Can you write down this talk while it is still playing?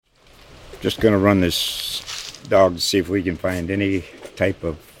Just going to run this dog to see if we can find any type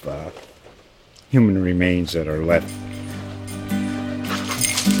of human remains that are left.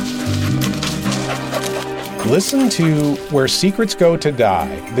 Listen to Where Secrets Go to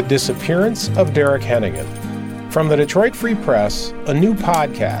Die, The Disappearance of Derek Hennigan. From the Detroit Free Press, a new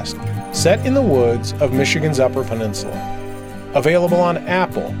podcast set in the woods of Michigan's Upper Peninsula. Available on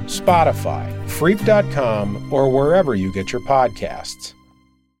Apple, Spotify, Freep.com, or wherever you get your podcasts.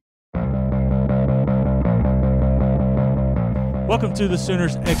 Welcome to the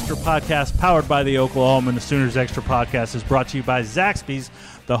Sooners Extra Podcast, powered by the Oklahoman. The Sooners Extra Podcast is brought to you by Zaxby's,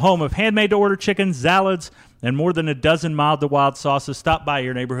 the home of handmade-to-order chicken, salads, and more than a dozen mild-to-wild sauces. Stop by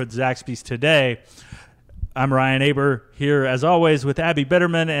your neighborhood Zaxby's today. I'm Ryan Aber, here as always with Abby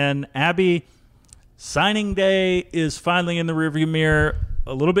Bitterman. And Abby, signing day is finally in the rearview mirror.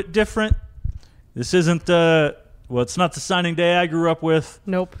 A little bit different. This isn't it's not the signing day I grew up with.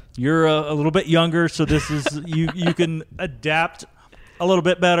 Nope. You're a little bit younger, so this is you can adapt a little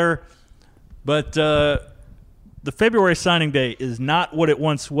bit better. But the February signing day is not what it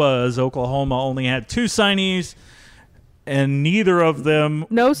once was. Oklahoma only had 2 signees, and neither of them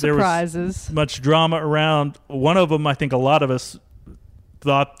no surprises. There was much drama around. One of them, I think a lot of us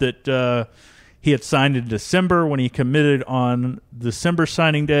thought that he had signed in December when he committed on December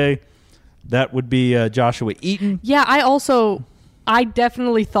signing day. That would be Joshua Eaton. Yeah, I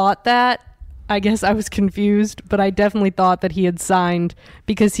definitely thought that. I guess I was confused, but I definitely thought that he had signed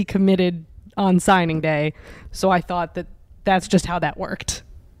because he committed on signing day. So I thought that that's just how that worked.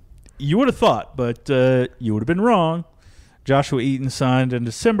 You would have thought, but you would have been wrong. Joshua Eaton signed in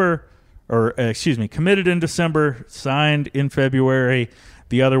December, committed in December, signed in February.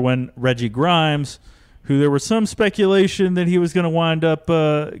 The other one, Reggie Grimes, who there was some speculation that he was going to wind up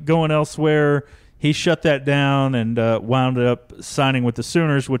going elsewhere. He shut that down and wound up signing with the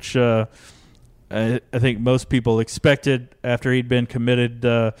Sooners, which I think most people expected after he'd been committed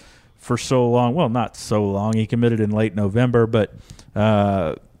for so long. Well, not so long. He committed in late November. But,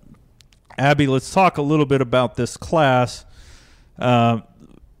 Abby, let's talk a little bit about this class.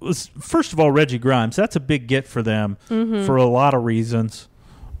 First of all, Reggie Grimes, that's a big get for them for a lot of reasons.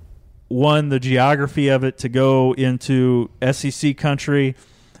 One, the geography of it, to go into SEC country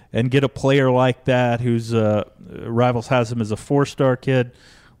and get a player like that who's Rivals has him as a 4-star kid,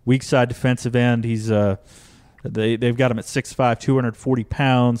 weak side defensive end. He's they've got him at 6'5", 240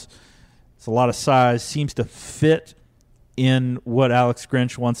 pounds. It's a lot of size. Seems to fit in what Alex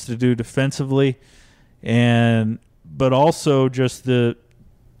Grinch wants to do defensively, but also just the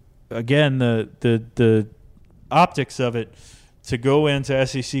optics of it. To go into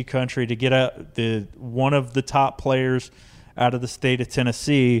SEC country to get one of the top players out of the state of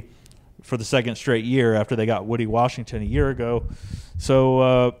Tennessee for the second straight year after they got Woody Washington a year ago.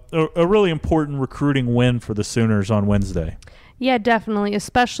 So a really important recruiting win for the Sooners on Wednesday. Yeah, definitely,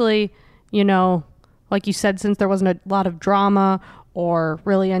 especially, like you said, since there wasn't a lot of drama or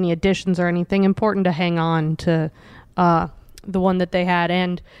really any additions or anything, important to hang on to the one that they had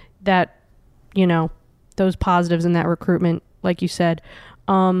and that, those positives in that recruitment, like you said.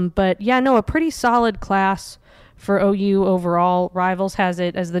 But yeah, no, a pretty solid class for OU overall. Rivals has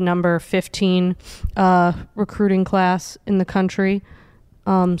it as the number 15 recruiting class in the country.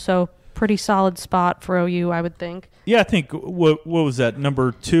 So pretty solid spot for OU, I would think. Yeah, I think, what was that,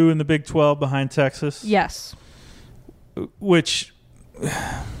 number 2 in the Big 12 behind Texas? Yes. Which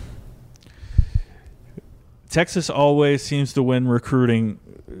Texas always seems to win recruiting,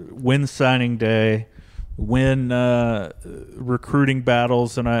 win signing day, win recruiting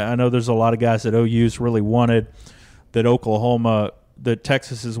battles, and I know there's a lot of guys that OU's really wanted that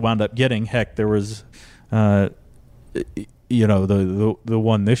Texas has wound up getting. Heck, there was, the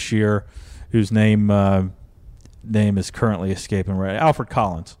one this year whose name is currently escaping right. Alfred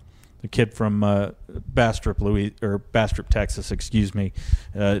Collins, the kid from Bastrop, Texas,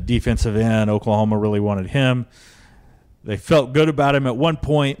 defensive end. Oklahoma really wanted him. They felt good about him at one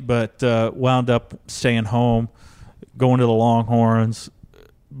point, but wound up staying home, going to the Longhorns.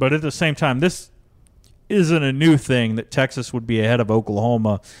 But at the same time, this isn't a new thing that Texas would be ahead of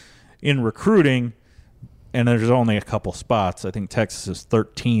Oklahoma in recruiting, and there's only a couple spots. I think Texas is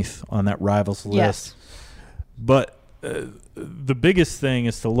 13th on that Rivals list. Yes. But the biggest thing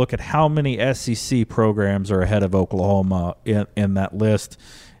is to look at how many SEC programs are ahead of Oklahoma in that list,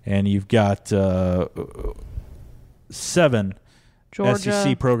 and you've got 7 Georgia,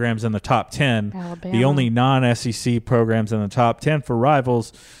 SEC programs in the top 10. Alabama. The only non-SEC programs in the top 10 for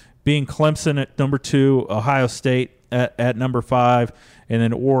Rivals being Clemson at number 2, Ohio State at number 5, and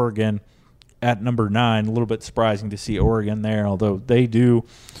then Oregon at number 9. A little bit surprising to see Oregon there, although they do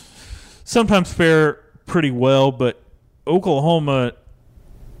sometimes fare pretty well, but Oklahoma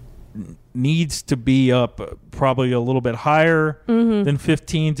needs to be up probably a little bit higher than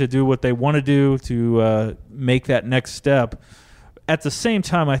 15 to do what they want to do to make that next step. At the same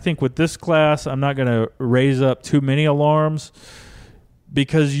time, I think with this class, I'm not going to raise up too many alarms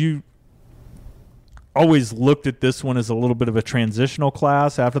because you always looked at this one as a little bit of a transitional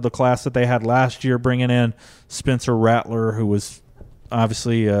class after the class that they had last year, bringing in Spencer Rattler, who was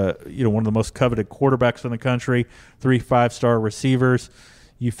obviously one of the most coveted quarterbacks in the country, 3 5-star receivers.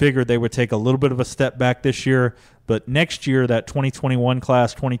 You figured they would take a little bit of a step back this year, but next year, that 2021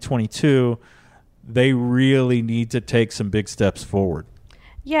 class, 2022, they really need to take some big steps forward.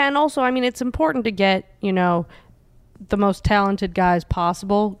 Yeah, and also, I mean, it's important to get, the most talented guys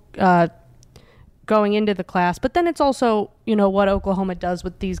possible going into the class, but then it's also, what Oklahoma does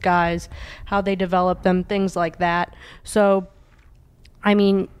with these guys, how they develop them, things like that. So, I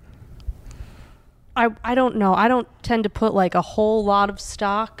mean, I don't know. I don't tend to put like a whole lot of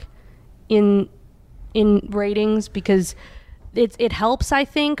stock in ratings because it helps, I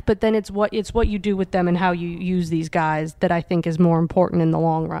think, but then it's what you do with them and how you use these guys that I think is more important in the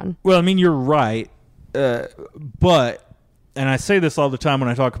long run. Well, I mean, you're right, but and I say this all the time when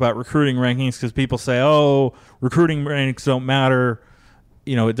I talk about recruiting rankings because people say, "Oh, recruiting rankings don't matter."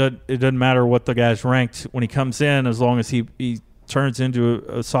 It doesn't matter what the guy's ranked when he comes in as long as he turns into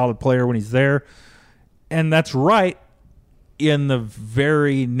a solid player when he's there. And that's right in the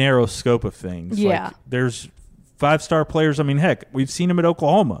very narrow scope of things. Yeah. Like, there's 5-star players. I mean, heck, we've seen them at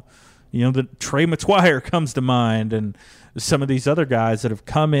Oklahoma. The Trey McGuire comes to mind, and some of these other guys that have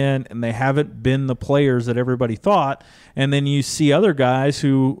come in and they haven't been the players that everybody thought. And then you see other guys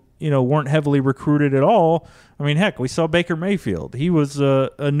who, weren't heavily recruited at all. I mean, heck, we saw Baker Mayfield. He was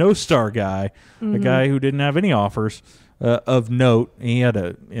a no-star guy, a guy who didn't have any offers of note. He had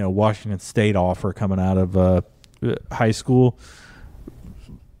a Washington State offer coming out of high school,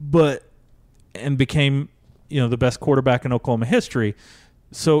 and became the best quarterback in Oklahoma history.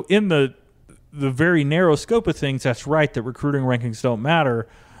 So in the very narrow scope of things, that's right that recruiting rankings don't matter.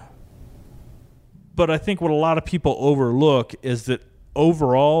 But I think what a lot of people overlook is that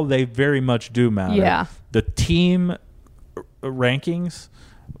overall they very much do matter. Yeah. The team rankings,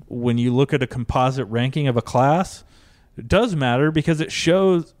 when you look at a composite ranking of a class, it does matter because it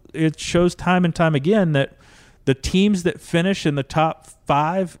shows time and time again that the teams that finish in the top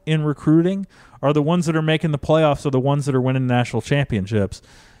 5 in recruiting are the ones that are making the playoffs, or the ones that are winning national championships.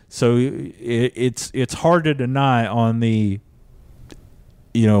 So it's hard to deny on the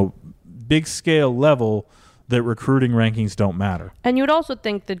big scale level that recruiting rankings don't matter. And you would also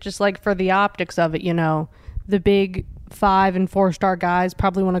think that just like for the optics of it, the big 5 and 4-star guys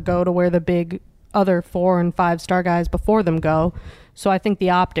probably want to go to where the big other 4 and 5-star guys before them go. So I think the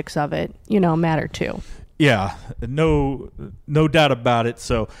optics of it, matter too. Yeah, no doubt about it.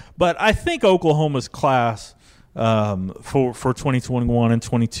 So, but I think Oklahoma's class for 2021 and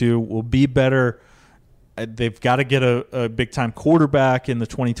 22 will be better. They've got to get a big-time quarterback in the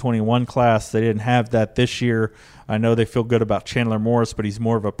 2021 class. They didn't have that this year. I know they feel good about Chandler Morris, but he's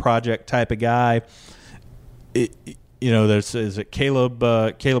more of a project type of guy. Is it Caleb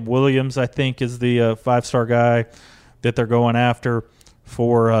Williams, I think, is the 5-star guy that they're going after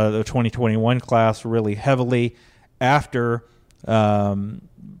for the 2021 class really heavily after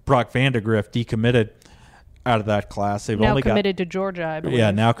Brock Vandegrift decommitted out of that class. They've now only committed to Georgia, I believe.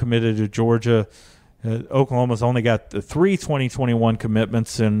 Yeah, now committed to Georgia. Oklahoma's only got the 3 2021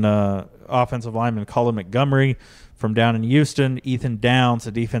 commitments in offensive lineman Cullen Montgomery from down in Houston, Ethan Downs,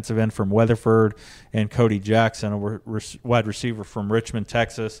 a defensive end from Weatherford, and Cody Jackson, a wide receiver from Richmond,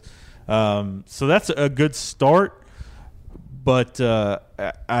 Texas. So that's a good start. But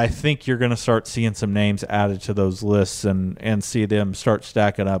I think you're going to start seeing some names added to those lists and see them start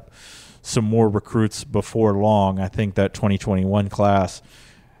stacking up some more recruits before long. I think that 2021 class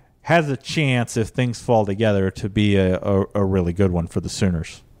has a chance, if things fall together, to be a really good one for the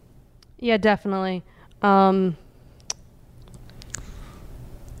Sooners. Yeah, definitely. And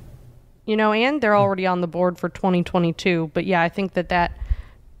they're already on the board for 2022. But, yeah, I think that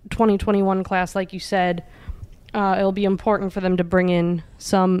 2021 class, like you said, it'll be important for them to bring in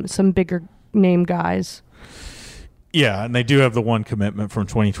some bigger name guys. Yeah, and they do have the one commitment from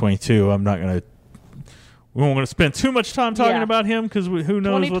 2022. We won't going to spend too much time talking about him because who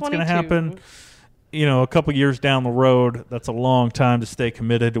knows what's going to happen. A couple years down the road, that's a long time to stay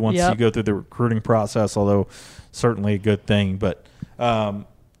committed once you go through the recruiting process, although certainly a good thing. But we're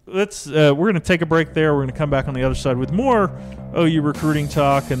going to take a break there. We're going to come back on the other side with more OU recruiting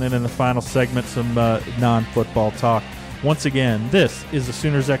talk, and then in the final segment, some non-football talk Once again, this is the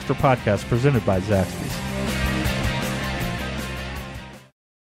Sooners Extra Podcast presented by Zaxby's.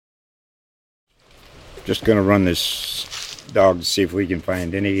 Just going to run this dog to see if we can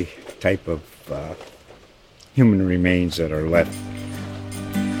find any type of human remains that are left.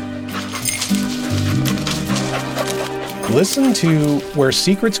 Listen to Where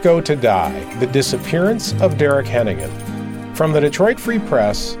Secrets Go to Die, The Disappearance of Derek Hennigan. From the Detroit Free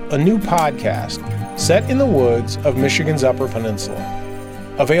Press, a new podcast set in the woods of Michigan's Upper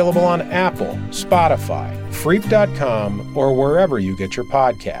Peninsula. Available on Apple, Spotify, Freep.com, or wherever you get your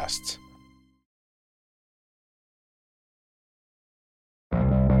podcasts.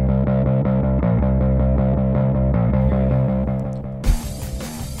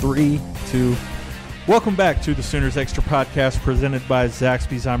 Three, two. Welcome back to the Sooners Extra Podcast presented by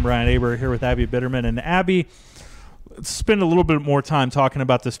Zaxby's. I'm Ryan Aber here with Abby Bitterman. And Abby, let's spend a little bit more time talking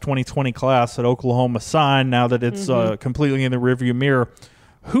about this 2020 class that Oklahoma signed now that it's completely in the rearview mirror.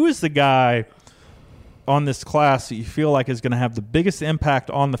 Who is the guy on this class that you feel like is going to have the biggest impact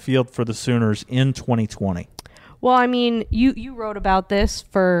on the field for the Sooners in 2020? Well, I mean, you wrote about this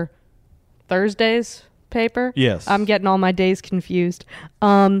for Thursday's paper. Yes. I'm getting all my days confused.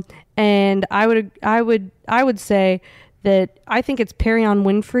 And I would say that I think it's Perion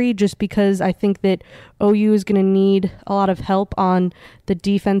Winfrey, just because I think that OU is going to need a lot of help on the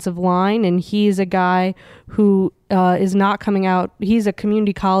defensive line, and he's a guy who is not coming out. He's a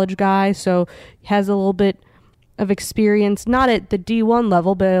community college guy, so has a little bit of experience, not at the D1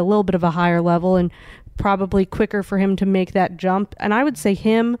 level, but a little bit of a higher level, and probably quicker for him to make that jump. And I would say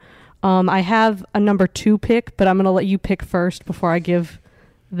him. I have a number 2 pick, but I'm going to let you pick first before I give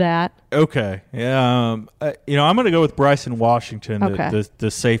that. Okay. I'm going to go with Bryson Washington,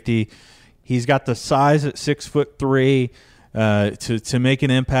 the safety. He's got the size at 6'3" to make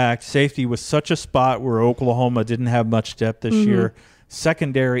an impact. Safety was such a spot where Oklahoma didn't have much depth this year.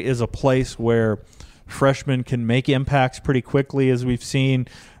 Secondary is a place where freshmen can make impacts pretty quickly, as we've seen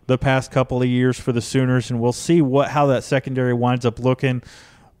the past couple of years for the Sooners, and we'll see how that secondary winds up looking.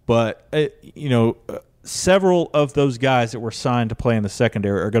 But, several of those guys that were signed to play in the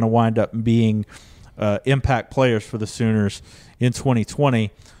secondary are going to wind up being impact players for the Sooners in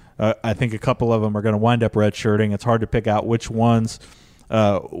 2020. I think a couple of them are going to wind up redshirting. It's hard to pick out which ones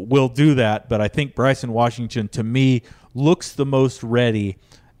will do that, but I think Bryson Washington, to me, looks the most ready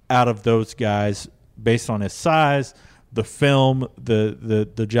out of those guys based on his size, the film,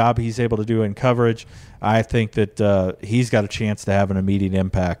 the job he's able to do in coverage. I think that he's got a chance to have an immediate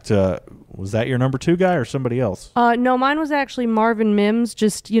impact. Was that your number 2 guy or somebody else? No, mine was actually Marvin Mims.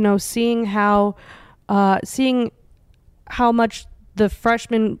 Just seeing how much the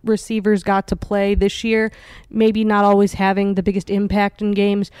freshman receivers got to play this year. Maybe not always having the biggest impact in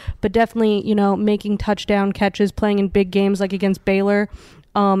games, but definitely making touchdown catches, playing in big games like against Baylor.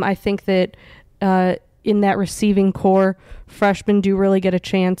 I think that in that receiving core, freshmen do really get a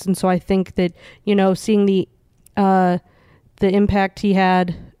chance, and so I think that seeing the impact he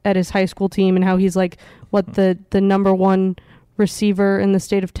had at his high school team and how he's like the number 1 receiver in the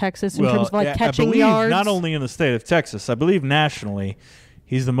state of Texas in terms of catching I believe yards. Not only in the state of Texas, I believe nationally,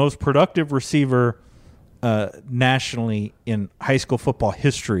 he's the most productive receiver nationally in high school football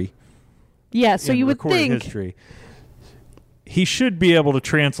history. Yeah, so you would think history. He should be able to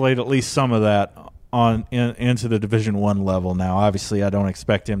translate at least some of that into the Division I level. Now, obviously, I don't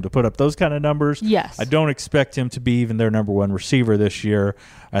expect him to put up those kind of numbers. Yes. I don't expect him to be even their number 1 receiver this year.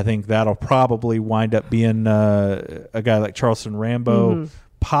 I think that'll probably wind up being a guy like Charleston Rambo,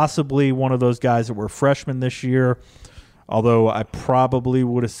 possibly one of those guys that were freshmen this year, although I probably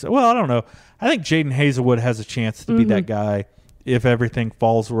would have said, well, I don't know. I think Jaden Hazelwood has a chance to be that guy if everything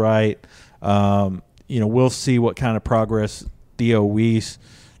falls right. We'll see what kind of progress Theo Weiss,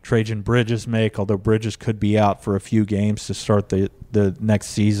 Trajan Bridges make, although Bridges could be out for a few games to start the next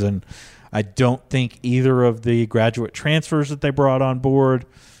season. I don't think either of the graduate transfers that they brought on board,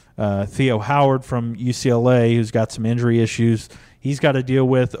 Theo Howard from UCLA, who's got some injury issues, he's got to deal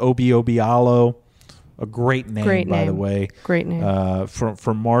with. Obi Obialo, a great name, by the way. Great name.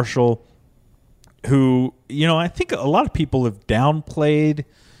 From Marshall, who, I think a lot of people have downplayed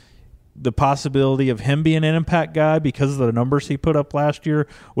the possibility of him being an impact guy because of the numbers he put up last year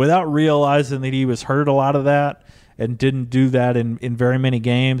without realizing that he was hurt a lot of that and didn't do that in very many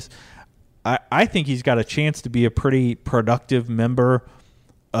games. I think he's got a chance to be a pretty productive member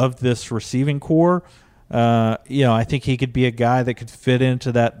of this receiving core. I think he could be a guy that could fit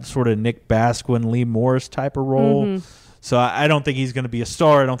into that sort of Nick Basquin, Lee Morris type of role. So I don't think he's going to be a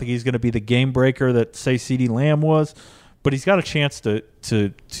star. I don't think he's going to be the game breaker that, say, CeeDee Lamb was. But he's got a chance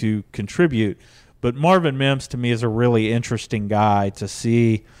to contribute. But Marvin Mims to me is a really interesting guy to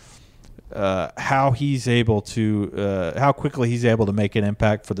see how he's able to how quickly he's able to make an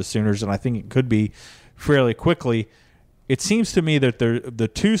impact for the Sooners, and I think it could be fairly quickly. It seems to me that the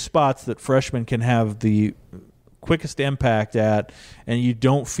two spots that freshmen can have the quickest impact at, and you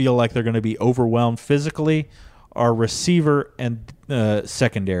don't feel like they're going to be overwhelmed physically, are receiver and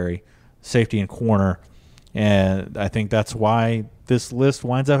secondary, safety and corner. And I think that's why this list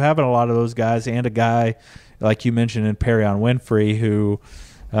winds up having a lot of those guys, and a guy like you mentioned in Perrion Winfrey, who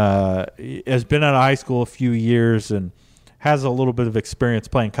has been out of high school a few years and has a little bit of experience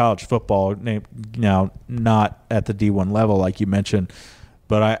playing college football, now not at the D1 level like you mentioned.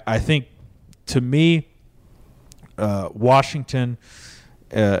 But I think, to me, Washington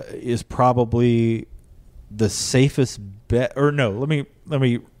is probably the safest bet. Or no, let me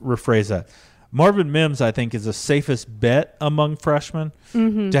rephrase that. Marvin Mims, I think, is the safest bet among freshmen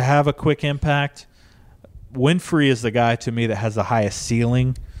to have a quick impact. Winfrey is the guy, to me, that has the highest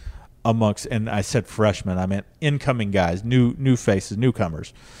ceiling amongst, and I said freshmen, I meant incoming guys, new faces,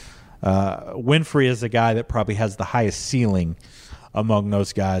 newcomers. Winfrey is the guy that probably has the highest ceiling among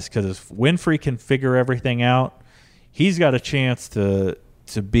those guys, because if Winfrey can figure everything out, he's got a chance to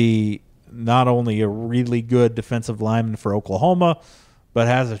be not only a really good defensive lineman for Oklahoma, but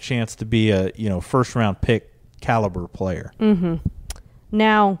has a chance to be a first round pick caliber player.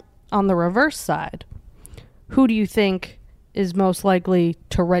 Now, on the reverse side, who do you think is most likely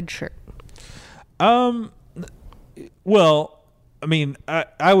to redshirt? Well, I mean,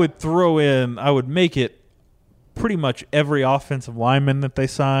 I would make it pretty much every offensive lineman that they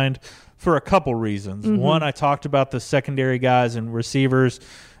signed for a couple reasons. One, I talked about the secondary guys and receivers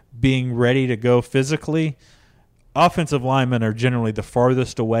being ready to go physically. Offensive linemen are generally the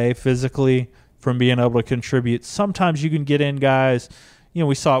farthest away physically from being able to contribute. Sometimes you can get in guys,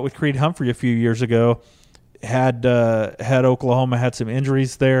 we saw it with Creed Humphrey a few years ago. Had Oklahoma had some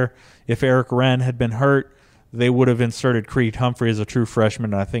injuries there, if Eric Wren had been hurt, they would have inserted Creed Humphrey as a true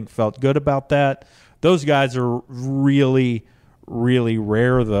freshman, and I think felt good about that. Those guys are really, really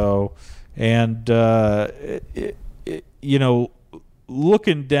rare, though. And,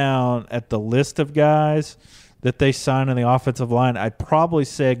 looking down at the list of guys that they signed on the offensive line, I'd probably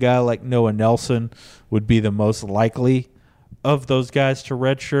say a guy like Noah Nelson would be the most likely of those guys to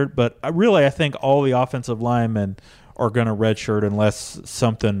redshirt. But I think all the offensive linemen are going to redshirt unless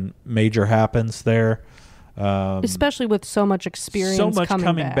something major happens there. Especially with so much experience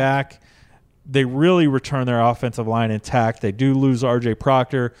coming back. They really return their offensive line intact. They do lose R.J.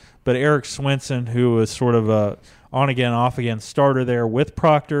 Proctor, but Eric Swinson, who is sort of a on-again, off-again starter there with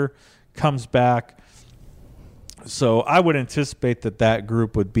Proctor, comes back. So I would anticipate that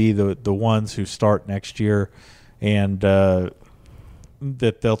group would be the ones who start next year, and that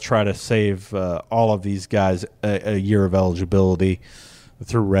they'll try to save all of these guys a year of eligibility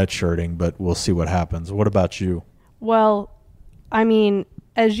through redshirting, but we'll see what happens. What about you? Well, I mean,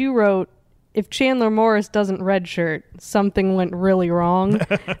 as you wrote, if Chandler Morris doesn't redshirt, something went really wrong.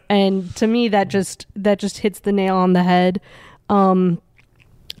 And to me, that just hits the nail on the head. I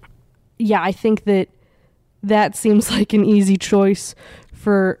think that seems like an easy choice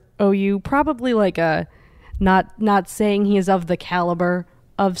for OU. Probably like a not saying he is of the caliber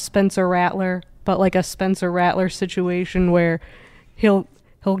of Spencer Rattler, but like a Spencer Rattler situation where he'll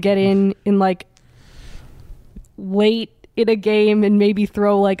get in like late in a game and maybe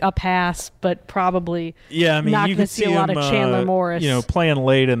throw like a pass, but probably not going to see a lot of Chandler Morris. Playing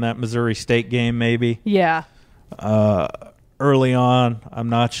late in that Missouri State game maybe. Yeah. Early on, I'm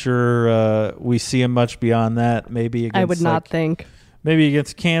not sure we see him much beyond that. Maybe against, I would not think. Maybe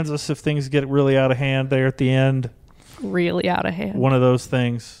against Kansas if things get really out of hand there at the end. Really out of hand. One of those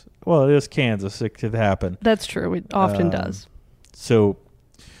things. Well, it is Kansas. It could happen. That's true. It often does. So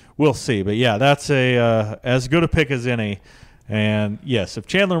we'll see. But, yeah, that's as good a pick as any. And, yes, if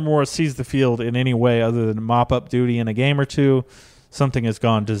Chandler Morris sees the field in any way other than mop-up duty in a game or two, something has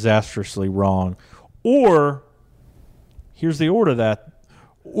gone disastrously wrong. Or, here's the order of that,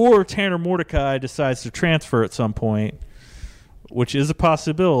 or Tanner Mordecai decides to transfer at some point, which is a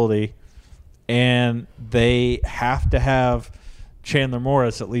possibility, and they have to have Chandler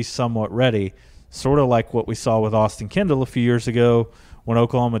Morris at least somewhat ready, sort of like what we saw with Austin Kendall a few years ago when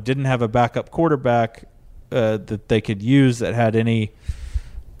Oklahoma didn't have a backup quarterback that they could use that had any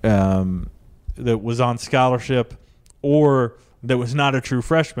that was on scholarship or that was not a true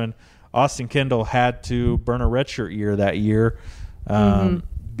freshman. Austin Kendall had to burn a redshirt year that year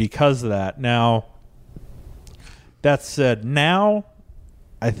because of that. Now, that said, now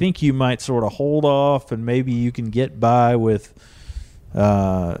I think you might sort of hold off and maybe you can get by with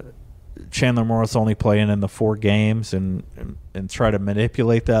Chandler Morris only playing in the 4 games and try to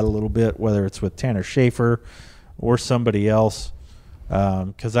manipulate that a little bit, whether it's with Tanner Schaefer or somebody else.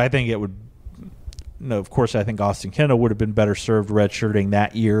 Because I think it would – no, of course, I think Austin Kendall would have been better served redshirting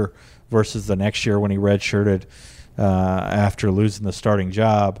that year versus the next year when he redshirted after losing the starting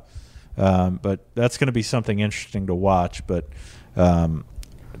job. But that's going to be something interesting to watch. But in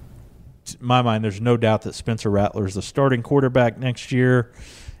my mind, there's no doubt that Spencer Rattler is the starting quarterback next year.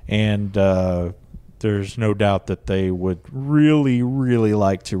 And there's no doubt that they would really, really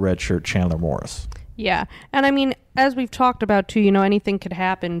like to redshirt Chandler Morris. Yeah. And I mean, as we've talked about too, anything could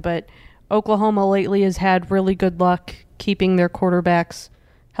happen, but Oklahoma lately has had really good luck keeping their quarterbacks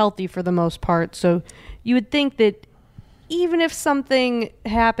healthy for the most part. So you would think that even if something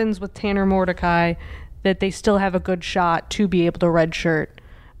happens with Tanner Mordecai, that they still have a good shot to be able to redshirt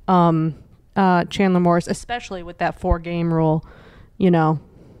Chandler Morris, especially with that 4-game rule.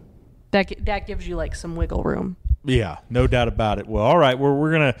 That gives you like some wiggle room. Yeah, no doubt about it. Well, all right,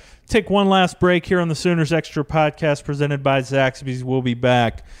 we're going to take one last break here on the Sooners Extra podcast presented by Zaxby's. We'll be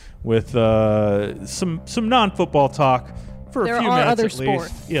back with some non-football talk for a few minutes at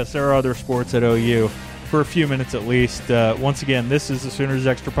least. Yes, there are other sports at OU for a few minutes at least. Once again, this is the Sooners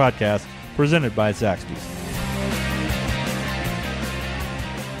Extra podcast presented by Zaxby's.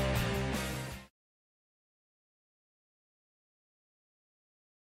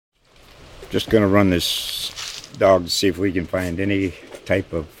 Just going to run this dog to see if we can find any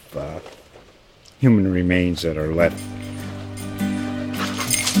type of human remains that are left.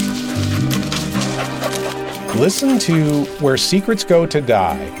 Listen to Where Secrets Go to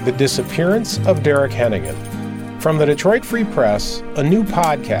Die, The Disappearance of Derek Hennigan. From the Detroit Free Press, a new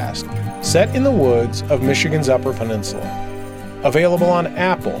podcast set in the woods of Michigan's Upper Peninsula. Available on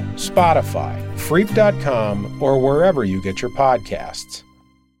Apple, Spotify, Freep.com, or wherever you get your podcasts.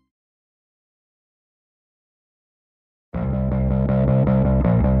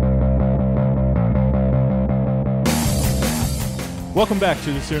 Welcome back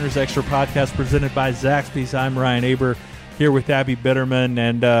to the Sooners Extra podcast presented by Zaxby's. I'm Ryan Aber here with Abby Bitterman.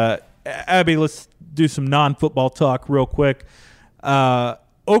 And Abby, let's do some non-football talk real quick.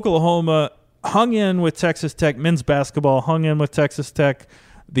 Oklahoma hung in with Texas Tech. Men's basketball hung in with Texas Tech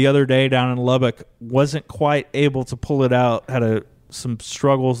the other day down in Lubbock. Wasn't quite able to pull it out. Had some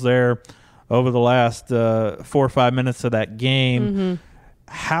struggles there over the last 4 or 5 minutes of that game. Mm-hmm.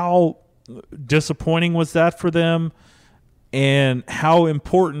 How disappointing was that for them? And how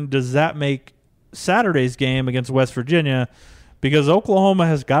important does that make Saturday's game against West Virginia? Because Oklahoma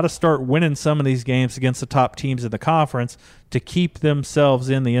has got to start winning some of these games against the top teams in the conference to keep themselves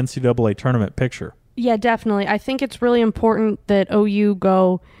in the NCAA tournament picture. Yeah, definitely. I think it's really important that OU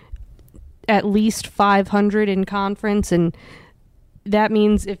go at least 500 in conference, and that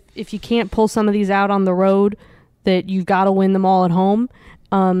means if you can't pull some of these out on the road, that you've got to win them all at home.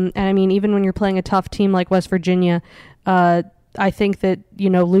 And I mean, even when you're playing a tough team like West Virginia, I think that,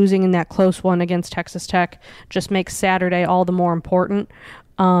 losing in that close one against Texas Tech just makes Saturday all the more important.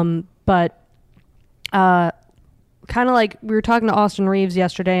 But kind of like we were talking to Austin Reeves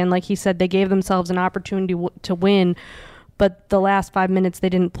yesterday, and like he said, they gave themselves an opportunity to win, but the last 5 minutes they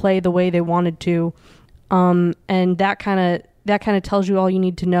didn't play the way they wanted to. And that kind of tells you all you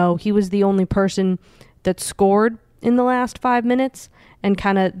need to know. He was the only person that scored in the last 5 minutes, and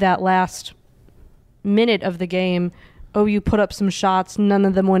kind of that last minute of the game, OU put up some shots, none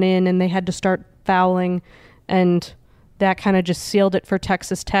of them went in, and they had to start fouling, and that kind of just sealed it for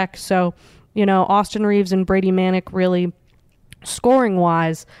Texas Tech. So, Austin Reeves and Brady Manick really,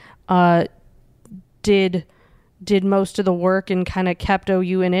 scoring-wise, did most of the work and kind of kept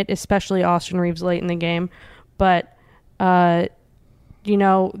OU in it, especially Austin Reeves late in the game. But, that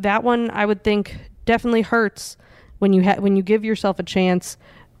one I would think definitely hurts when you give yourself a chance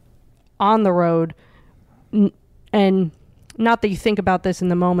on the road. And not that you think about this in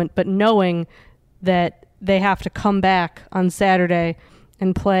the moment, but knowing that they have to come back on Saturday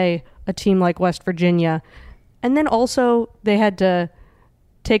and play a team like West Virginia. And then also they had to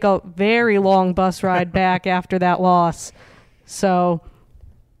take a very long bus ride back after that loss. So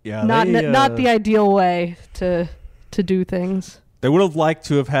yeah, not the ideal way to do things. They would have liked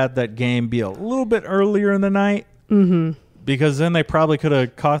to have had that game be a little bit earlier in the night. Mm-hmm. Because then they probably could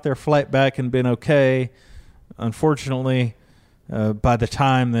have caught their flight back and been okay. Unfortunately, by the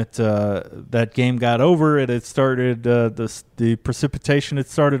time that that game got over, it had started the precipitation had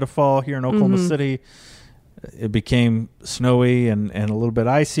started to fall here in Oklahoma mm-hmm. City. It became snowy and a little bit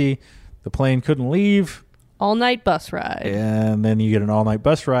icy. The plane couldn't leave. All-night bus ride. And then you get an all-night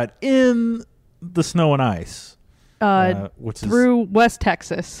bus ride in the snow and ice. which through West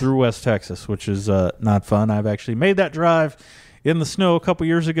Texas. Through West Texas, which is not fun. I've actually made that drive in the snow a couple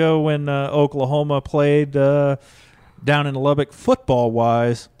years ago when Oklahoma played down in Lubbock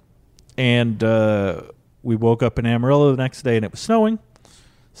football-wise, and we woke up in Amarillo the next day and it was snowing,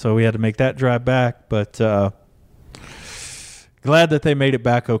 so we had to make that drive back. But glad that they made it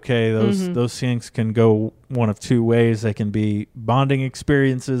back okay. Those things can go one of two ways. They can be bonding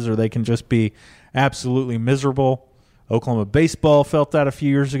experiences, or they can just be absolutely miserable. Oklahoma baseball felt that a few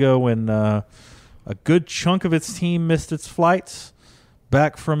years ago when a good chunk of its team missed its flights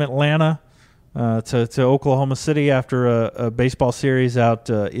back from Atlanta to Oklahoma City after a baseball series out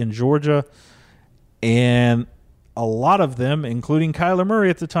in Georgia. And a lot of them, including Kyler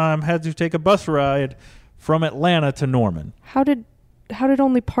Murray at the time, had to take a bus ride from Atlanta to Norman. How did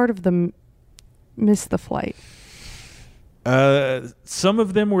only part of them miss the flight? Some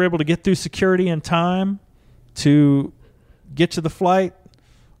of them were able to get through security in time to get to the flight.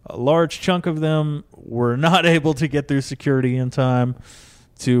 A large chunk of them were not able to get through security in time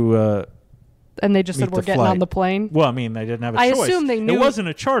to and they just said, we're getting on the plane? Well, I mean, they didn't have a choice. I assume they knew. It wasn't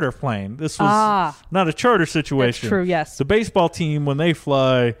a charter plane. This was not a charter situation. That's true, yes. The baseball team, when they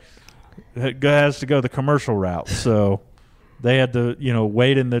fly, has to go the commercial route. So they had to,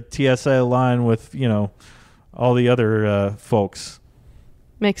 wait in the TSA line with, all the other folks.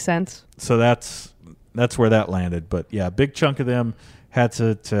 Makes sense. So that's where that landed. But, yeah, a big chunk of them had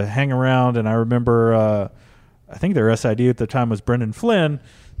to hang around. And I remember I think their SID at the time was Brendan Flynn.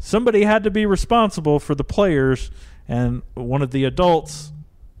 Somebody had to be responsible for the players, and one of the adults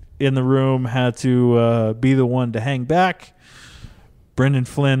in the room had to be the one to hang back. Brendan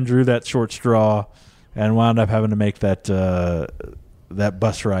Flynn drew that short straw and wound up having to make that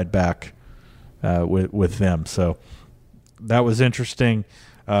bus ride back with them. So that was interesting.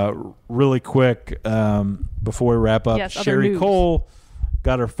 Really quick, before we wrap up, yes, Sherry Cole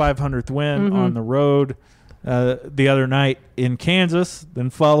got her 500th win on the road the other night in Kansas, then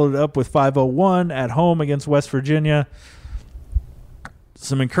followed up with 501 at home against West Virginia.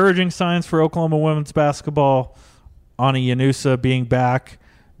 Some encouraging signs for Oklahoma women's basketball. Ani Yanusa being back,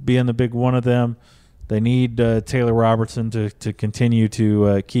 being the big one of them. They need Taylor Robertson to continue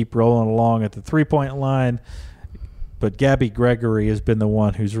to keep rolling along at the three-point line. But Gabby Gregory has been the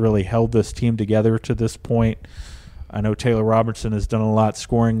one who's really held this team together to this point. I know Taylor Robertson has done a lot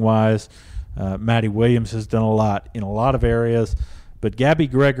scoring-wise. Maddie Williams has done a lot in a lot of areas. But Gabby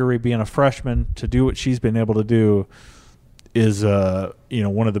Gregory, being a freshman, to do what she's been able to do is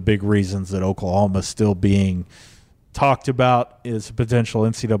one of the big reasons that Oklahoma is still being talked about as a potential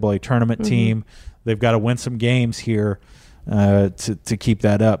NCAA tournament team. They've got to win some games here to keep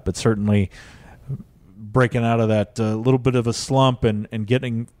that up. But certainly breaking out of that little bit of a slump and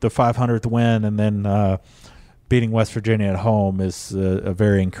getting the 500th win and then beating West Virginia at home is a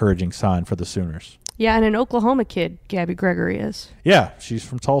very encouraging sign for the Sooners. Yeah, and an Oklahoma kid, Gabby Gregory is. Yeah, she's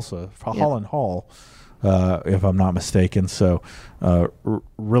from Tulsa, Holland Hall, if I'm not mistaken. So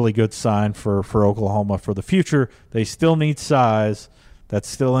really good sign for Oklahoma for the future. They still need size. That's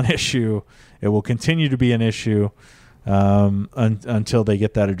still an issue. It will continue to be an issue until they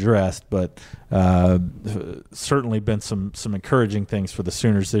get that addressed. But certainly been some encouraging things for the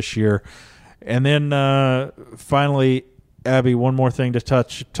Sooners this year. And then finally, Abby, one more thing to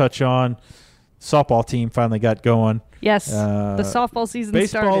touch on. Softball team finally got going. Yes, the softball season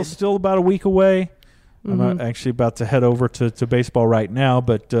started. Baseball is still about a week away. I'm actually about to head over to baseball right now,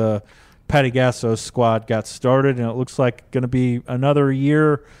 but Patty Gasso's squad got started, and it looks like going to be another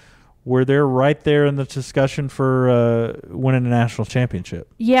year where they're right there in the discussion for winning a national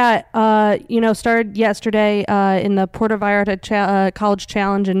championship. Yeah, started yesterday in the Puerto Vallarta College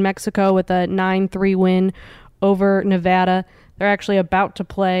Challenge in Mexico with a 9-3 win over Nevada. They're actually about to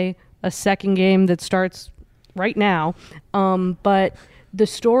play a second game that starts right now. But the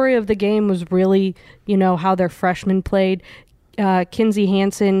story of the game was really, how their freshmen played. Kinsey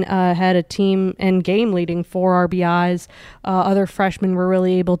Hansen had a team and game leading 4 RBIs. Other freshmen were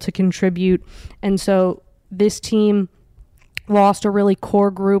really able to contribute. And so this team lost a really core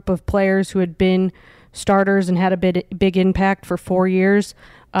group of players who had been starters and had a big impact for 4 years,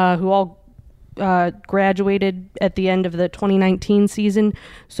 who all graduated at the end of the 2019 season.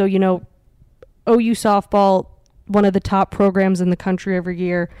 So, OU softball, one of the top programs in the country every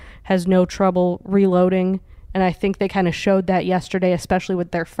year, has no trouble reloading. And I think they kind of showed that yesterday, especially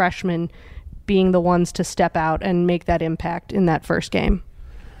with their freshmen being the ones to step out and make that impact in that first game.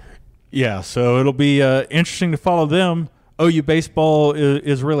 Yeah, so it'll be interesting to follow them. OU baseball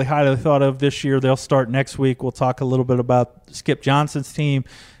is really highly thought of this year. They'll start next week. We'll talk a little bit about Skip Johnson's team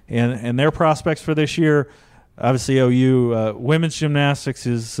and their prospects for this year. obviously OU women's gymnastics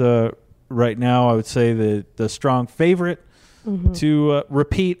is right now, I would say, the strong favorite to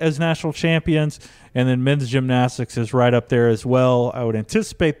repeat as national champions, and then men's gymnastics is right up there as well. I would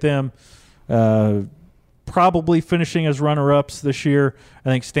anticipate them probably finishing as runner-ups this year. I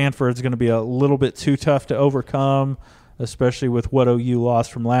think Stanford's going to be a little bit too tough to overcome, especially with what OU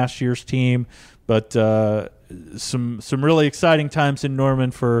lost from last year's team. But some really exciting times in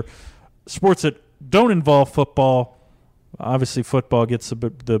Norman for sports that don't involve football. Obviously, football gets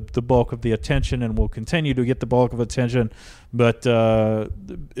the bulk of the attention and will continue to get the bulk of attention. But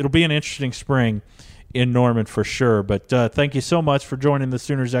it'll be an interesting spring in Norman for sure. But thank you so much for joining the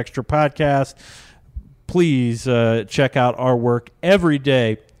Sooners Extra podcast. Please check out our work every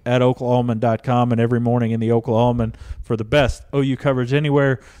day at oklahoman.com and every morning in the Oklahoman for the best OU coverage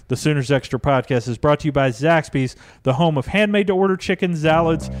anywhere. The Sooners Extra podcast is brought to you by Zaxby's, the home of handmade-to-order chicken,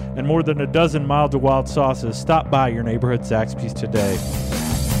 salads, and more than a dozen mild-to-wild sauces. Stop by your neighborhood Zaxby's today.